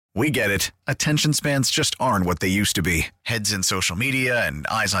We get it. Attention spans just aren't what they used to be. Heads in social media and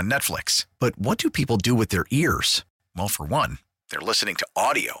eyes on Netflix. But what do people do with their ears? Well, for one, they're listening to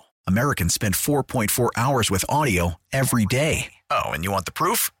audio. Americans spend 4.4 hours with audio every day. Oh, and you want the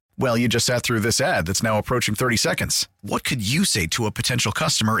proof? Well, you just sat through this ad that's now approaching 30 seconds. What could you say to a potential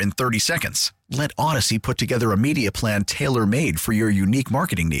customer in 30 seconds? Let Odyssey put together a media plan tailor-made for your unique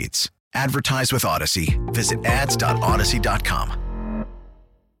marketing needs. Advertise with Odyssey. Visit ads.odyssey.com.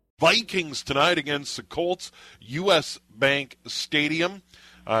 Vikings tonight against the Colts, U.S. Bank Stadium,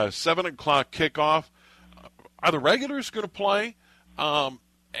 7 o'clock kickoff. Are the regulars going to play?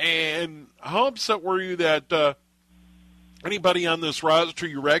 And how upset were you that anybody on this roster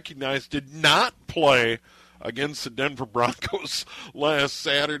you recognize did not play against the Denver Broncos last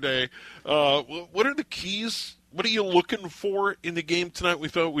Saturday? What are the keys? What are you looking for in the game tonight? We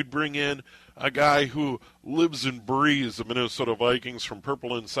thought we'd bring in a guy who lives and breathes the Minnesota Vikings from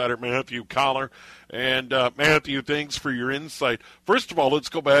Purple Insider, Matthew Collar. And Matthew, thanks for your insight. First of all, let's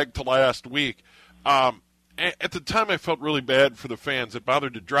go back to last week. At the time, I felt really bad for the fans that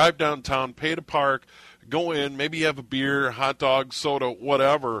bothered to drive downtown, pay to park, go in, maybe have a beer, hot dog, soda,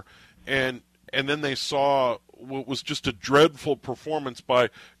 whatever, and then they saw what was just a dreadful performance by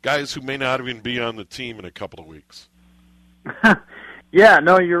guys who may not even be on the team in a couple of weeks. Yeah,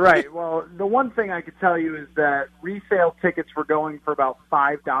 no, you're right. Well, the one thing I could tell you is that resale tickets were going for about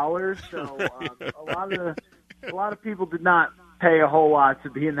 $5, so a lot of people did not pay a whole lot to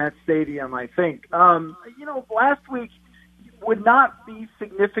be in that stadium, I think. Last week would not be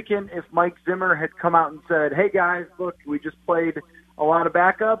significant if Mike Zimmer had come out and said, hey, guys, look, we just played a lot of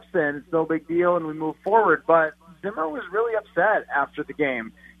backups, and it's no big deal, and we move forward. But Zimmer was really upset after the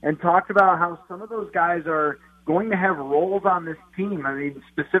game and talked about how some of those guys are going to have roles on this team. I mean,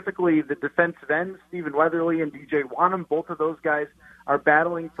 specifically the defensive ends, Stephen Weatherly and DJ Wanham, both of those guys are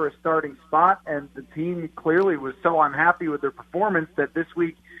battling for a starting spot, and the team clearly was so unhappy with their performance that this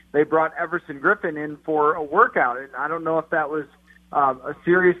week they brought Everson Griffin in for a workout. And I don't know if that was a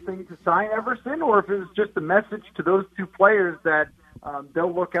serious thing to sign Everson or if it was just a message to those two players that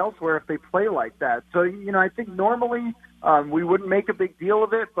they'll look elsewhere if they play like that. So, I think normally we wouldn't make a big deal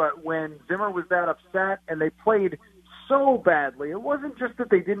of it, but when Zimmer was that upset and they played so badly, it wasn't just that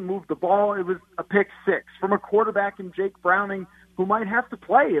they didn't move the ball, it was a pick six from a quarterback in Jake Browning who might have to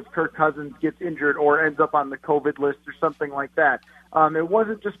play if Kirk Cousins gets injured or ends up on the COVID list or something like that. It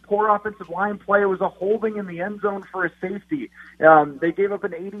wasn't just poor offensive line play. It was a holding in the end zone for a safety. They gave up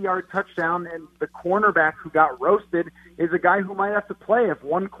an 80-yard touchdown, and the cornerback who got roasted is a guy who might have to play if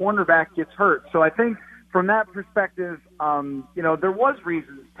one cornerback gets hurt. So I think from that perspective, there was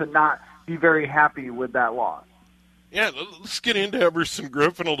reasons to not be very happy with that loss. Yeah, let's get into Everson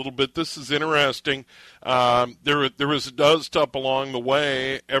Griffin a little bit. This is interesting. There was a dust up along the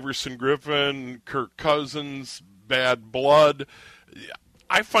way. Everson Griffin, Kirk Cousins, bad blood.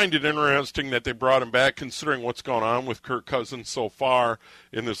 I find it interesting that they brought him back, considering what's gone on with Kirk Cousins so far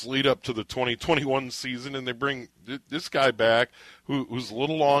in this lead up to the 2021 season, and they bring this guy back who's a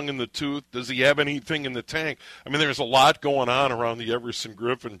little long in the tooth. Does he have anything in the tank? I mean, there's a lot going on around the Everson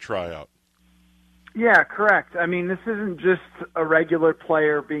Griffin tryout. Yeah, correct. I mean, this isn't just a regular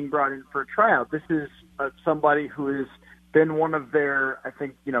player being brought in for a tryout. This is somebody who has been one of their, I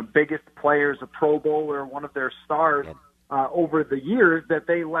think, biggest players, a Pro Bowler, one of their stars over the years that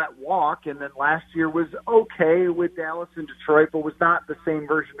they let walk. And then last year was okay with Dallas and Detroit, but was not the same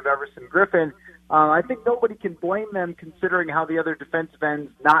version of Everson Griffin. I think nobody can blame them considering how the other defensive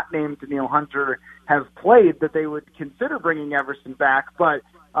ends not named Danielle Hunter have played, that they would consider bringing Everson back. But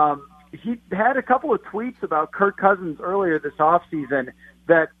he had a couple of tweets about Kirk Cousins earlier this offseason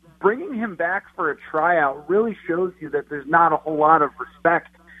that bringing him back for a tryout really shows you that there's not a whole lot of respect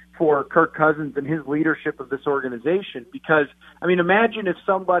for Kirk Cousins and his leadership of this organization. Because, I mean, imagine if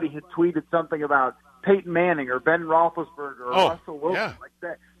somebody had tweeted something about Peyton Manning or Ben Roethlisberger or Russell Wilson like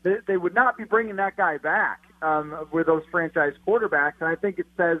that. They would not be bringing that guy back with those franchise quarterbacks. And I think it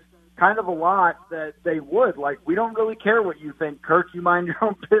says kind of a lot that they would. Like, we don't really care what you think, Kirk. You mind your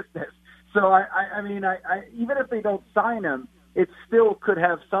own business. So, I mean, even if they don't sign him, it still could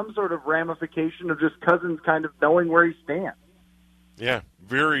have some sort of ramification of just Cousins kind of knowing where he stands. Yeah,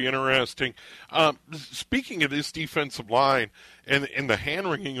 very interesting. Speaking of this defensive line and the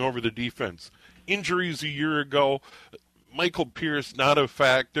hand-wringing over the defense, injuries a year ago, Michael Pierce not a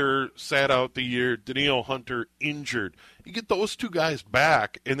factor, sat out the year, Danielle Hunter injured. You get those two guys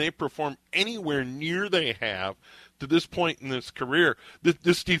back, and they perform anywhere near they have to this point in this career.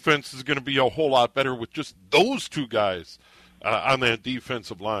 This defense is going to be a whole lot better with just those two guys on that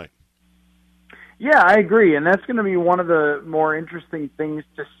defensive line. Yeah, I agree, and that's going to be one of the more interesting things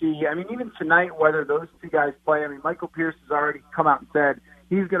to see. I mean, even tonight, whether those two guys play. I mean, Michael Pierce has already come out and said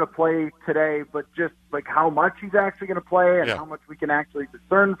he's going to play today, but just like how much he's actually going to play and how much we can actually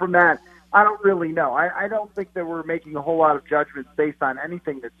discern from that, I don't really know. I don't think that we're making a whole lot of judgments based on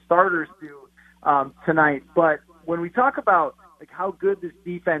anything that starters do tonight. But when we talk about like how good this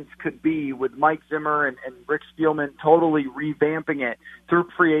defense could be with Mike Zimmer and Rick Spielman totally revamping it through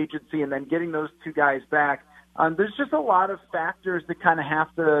free agency and then getting those two guys back, there's just a lot of factors that kind of have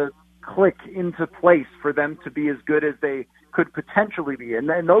to click into place for them to be as good as they could potentially be. And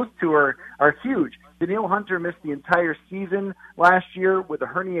then those two are huge. Danielle Hunter missed the entire season last year with a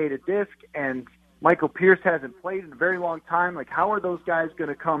herniated disc, and Michael Pierce hasn't played in a very long time. Like, how are those guys going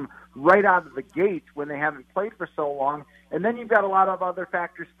to come right out of the gate when they haven't played for so long? And then you've got a lot of other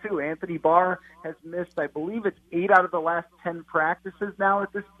factors, too. Anthony Barr has missed, I believe it's 8 out of the last 10 practices now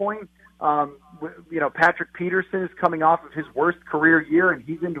at this point. Patrick Peterson is coming off of his worst career year, and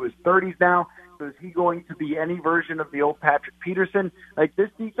he's into his 30s now. So is he going to be any version of the old Patrick Peterson? Like, this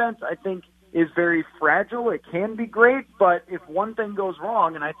defense, I think, is very fragile. It can be great, but if one thing goes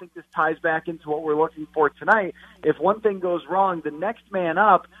wrong, and I think this ties back into what we're looking for tonight, if one thing goes wrong, the next man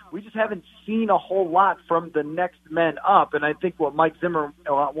up, we just haven't seen a whole lot from the next men up, and I think what Mike Zimmer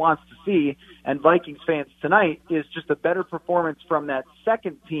wants to see, and Vikings fans tonight, is just a better performance from that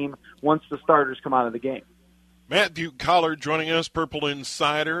second team once the starters come out of the game. Matt Duke Collar joining us, Purple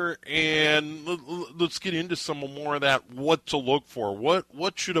Insider, and let's get into some more of that. What to look for?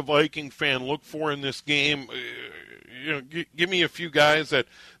 What should a Viking fan look for in this game? Give me a few guys that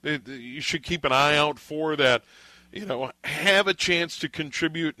you should keep an eye out for that have a chance to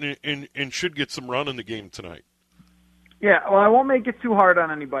contribute and should get some run in the game tonight. Yeah, well, I won't make it too hard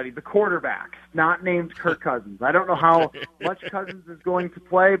on anybody. The quarterbacks, not named Kirk Cousins. I don't know how much Cousins is going to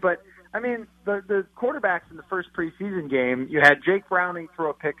play, but I mean, the quarterbacks in the first preseason game, you had Jake Browning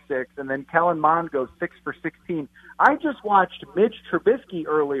throw a pick six, and then Kellen Mond go 6 for 16. I just watched Mitch Trubisky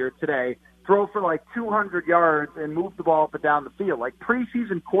earlier today throw for like 200 yards and move the ball up and down the field. Like,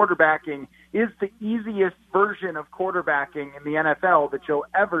 preseason quarterbacking is the easiest version of quarterbacking in the NFL that you'll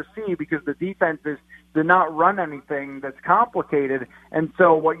ever see because the defenses did not run anything that's complicated. And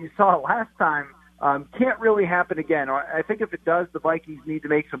so what you saw last time can't really happen again. I think if it does, the Vikings need to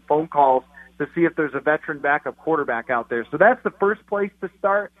make some phone calls to see if there's a veteran backup quarterback out there. So that's the first place to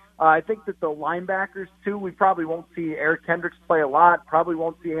start. I think that the linebackers, too, we probably won't see Eric Kendricks play a lot, probably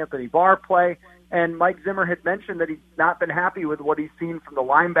won't see Anthony Barr play. And Mike Zimmer had mentioned that he's not been happy with what he's seen from the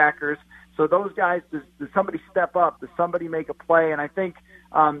linebackers. So those guys, does somebody step up? Does somebody make a play? And I think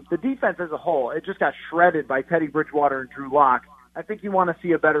the defense as a whole, it just got shredded by Teddy Bridgewater and Drew Lock. I think you want to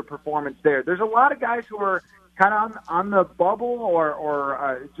see a better performance there. There's a lot of guys who are kind of on the bubble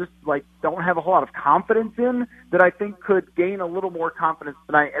or just like don't have a whole lot of confidence in that I think could gain a little more confidence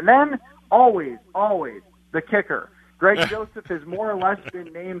tonight. And then always the kicker. Greg Joseph has more or less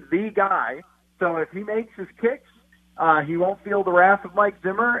been named the guy. So if he makes his kicks, he won't feel the wrath of Mike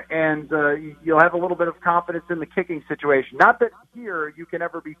Zimmer, and you'll have a little bit of confidence in the kicking situation. Not that here you can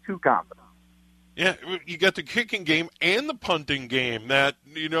ever be too confident. Yeah, you got the kicking game and the punting game that,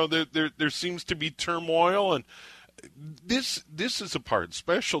 there seems to be turmoil, and this is a part,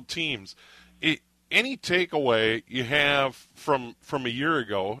 special teams. Any takeaway you have from a year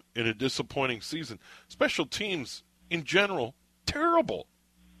ago in a disappointing season, special teams in general, terrible.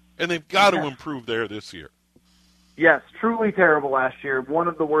 And they've got to improve there this year. Yes, truly terrible last year. One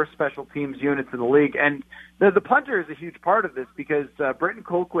of the worst special teams units in the league. And the punter is a huge part of this because Britton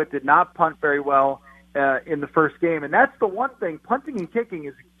Colquitt did not punt very well in the first game. And that's the one thing. Punting and kicking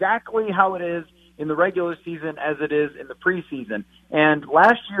is exactly how it is in the regular season as it is in the preseason. And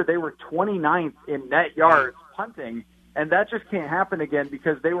last year they were 29th in net yards punting. And that just can't happen again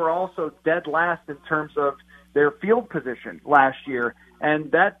because they were also dead last in terms of their field position last year.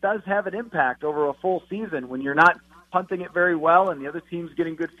 And that does have an impact over a full season when you're not punting it very well and the other team's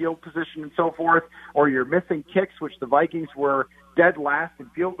getting good field position and so forth, or you're missing kicks, which the Vikings were dead last in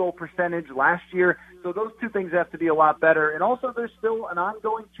field goal percentage last year. So those two things have to be a lot better. And also there's still an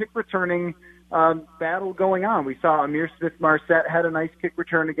ongoing kick returning battle going on. We saw Amir Smith-Marset had a nice kick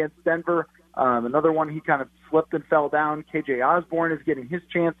return against Denver. Another one, he kind of slipped and fell down. KJ Osborne is getting his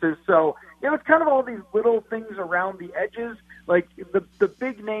chances. So, it's kind of all these little things around the edges. Like, the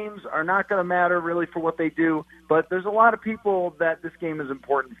big names are not going to matter really for what they do, but there's a lot of people that this game is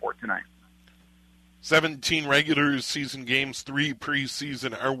important for tonight. 17 regular season games, 3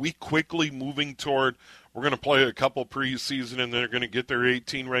 preseason. Are we quickly moving toward we're going to play a couple preseason and they're going to get their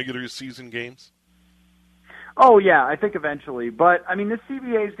 18 regular season games? Oh, yeah, I think eventually. But, I mean, this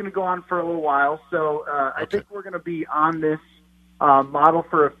CBA is going to go on for a little while, so I think we're going to be on this model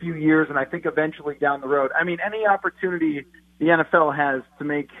for a few years, and I think eventually down the road. I mean, any opportunity the NFL has to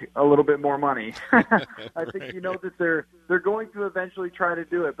make a little bit more money, I think you know that they're going to eventually try to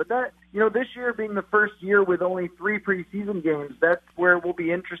do it. But that, this year being the first year with only 3 preseason games, that's where it will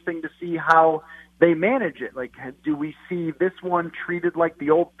be interesting to see how they manage it. Like, do we see this one treated like the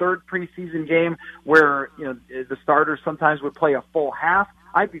old third preseason game where, the starters sometimes would play a full half?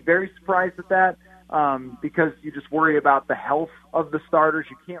 I'd be very surprised at that. Because you just worry about the health of the starters.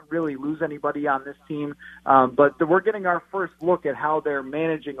 You can't really lose anybody on this team. But we're getting our first look at how they're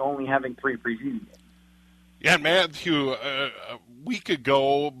managing only having 3 preseason games. Yeah, Matthew, a week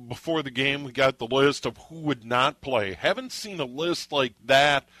ago before the game, we got the list of who would not play. Haven't seen a list like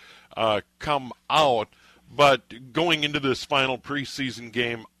that come out. But going into this final preseason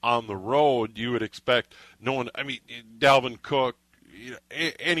game on the road, you would expect no one, Dalvin Cook,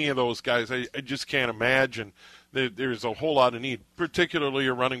 any of those guys, I just can't imagine that there's a whole lot of need, particularly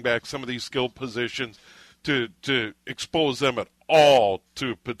a running back, some of these skill positions, to expose them at all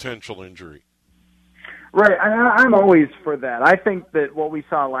to potential injury. Right, I'm always for that. I think that what we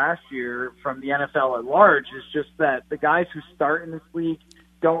saw last year from the NFL at large is just that the guys who start in this league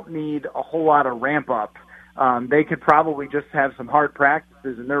don't need a whole lot of ramp up. They could probably just have some hard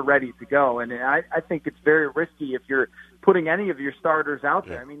practices and they're ready to go. And I think it's very risky if you're putting any of your starters out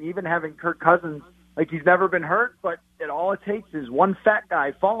there. I mean, even having Kirk Cousins, like, he's never been hurt, but all it takes is one fat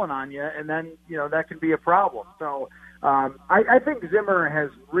guy falling on you, and then, that can be a problem. So I think Zimmer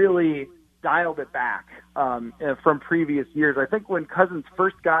has really dialed it back from previous years. I think when Cousins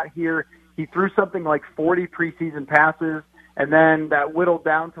first got here, he threw something like 40 preseason passes, and then that whittled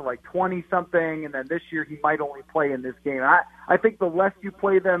down to like 20-something, and then this year he might only play in this game. I think the less you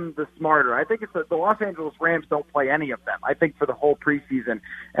play them, the smarter. I think the Los Angeles Rams don't play any of them, I think, for the whole preseason.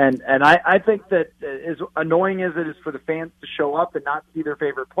 And I think that as annoying as it is for the fans to show up and not see their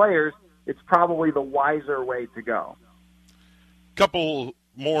favorite players, it's probably the wiser way to go. Couple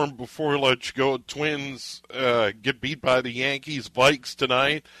more before we let you go. Twins get beat by the Yankees. Vikes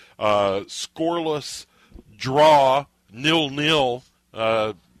tonight. Scoreless draw.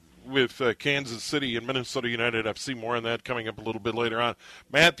 0-0 with Kansas City and Minnesota United FC. More on that coming up a little bit later on.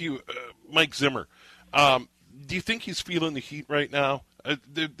 Matthew, Mike Zimmer, do you think he's feeling the heat right now?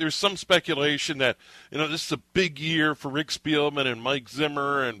 There's some speculation that, this is a big year for Rick Spielman and Mike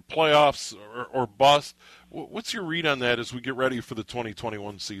Zimmer and playoffs or bust. What's your read on that as we get ready for the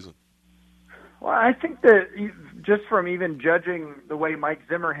 2021 season? Well, I think that just from even judging the way Mike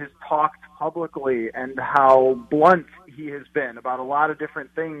Zimmer has talked publicly and how blunt he has been about a lot of different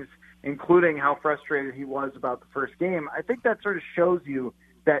things, including how frustrated he was about the first game, I think that sort of shows you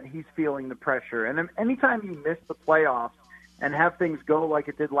that he's feeling the pressure. And anytime you miss the playoffs and have things go like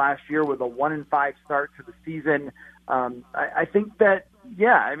it did last year with a 1-5 start to the season, I think that,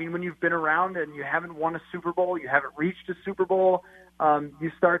 when you've been around and you haven't won a Super Bowl, you haven't reached a Super Bowl,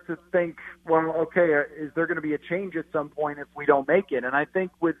 you start to think, well, okay, is there going to be a change at some point if we don't make it? And I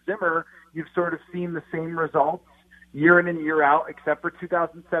think with Zimmer, you've sort of seen the same results year in and year out, except for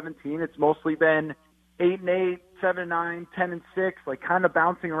 2017. It's mostly been 8-8, 7-9, 10-6, like kind of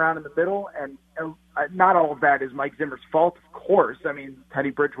bouncing around in the middle. And not all of that is Mike Zimmer's fault, of course. I mean, Teddy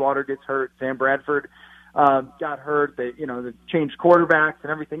Bridgewater gets hurt, Sam Bradford got hurt, they changed quarterbacks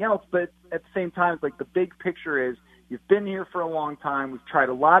and everything else. But at the same time, it's like the big picture is you've been here for a long time. We've tried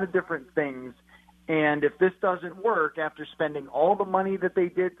a lot of different things. And if this doesn't work after spending all the money that they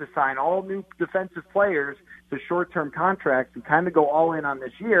did to sign all new defensive players to short-term contracts and kind of go all in on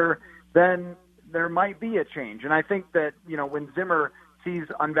this year, then there might be a change. And I think that, when Zimmer sees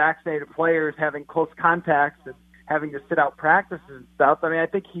unvaccinated players having close contacts and having to sit out practices and stuff, I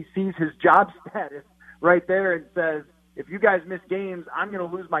think he sees his job status right there and says, if you guys miss games, I'm going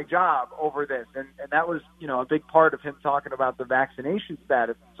to lose my job over this. And that was, a big part of him talking about the vaccination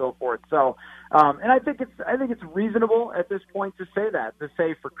status and so forth. So, and I think it's reasonable at this point to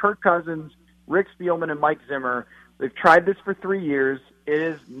say for Kirk Cousins, Rick Spielman, and Mike Zimmer, they've tried this for 3 years. It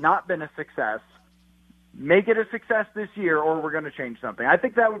has not been a success. Make it a success this year or we're going to change something. I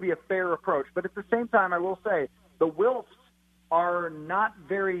think that would be a fair approach. But at the same time, I will say the Wilfs are not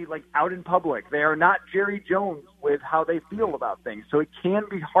very out in public. They are not Jerry Jones with how they feel about things. So it can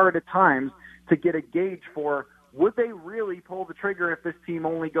be hard at times to get a gauge for would they really pull the trigger if this team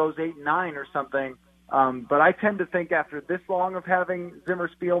only goes 8-9 or something. But I tend to think after this long of having Zimmer,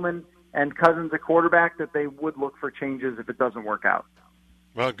 Spielman, and Cousins a quarterback that they would look for changes if it doesn't work out.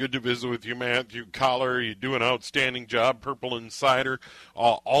 Well, good to visit with you, Matthew Coller. You do an outstanding job. Purple Insider,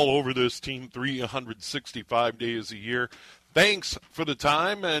 all over this team 365 days a year. Thanks for the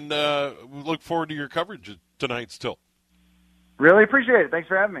time, and we look forward to your coverage tonight still. Really appreciate it. Thanks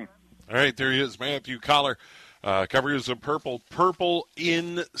for having me. All right, there he is, Matthew Coller, covers of Purple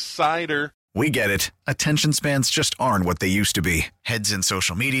Insider. We get it. Attention spans just aren't what they used to be. Heads in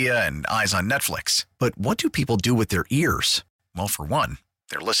social media and eyes on Netflix. But what do people do with their ears? Well, for one,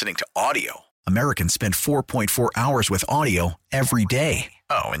 they're listening to audio. Americans spend 4.4 hours with audio every day.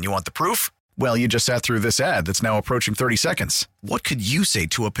 Oh, and you want the proof? Well, you just sat through this ad that's now approaching 30 seconds. What could you say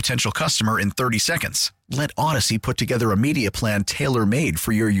to a potential customer in 30 seconds? Let Odyssey put together a media plan tailor-made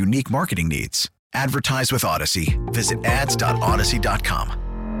for your unique marketing needs. Advertise with Odyssey. Visit ads.odyssey.com.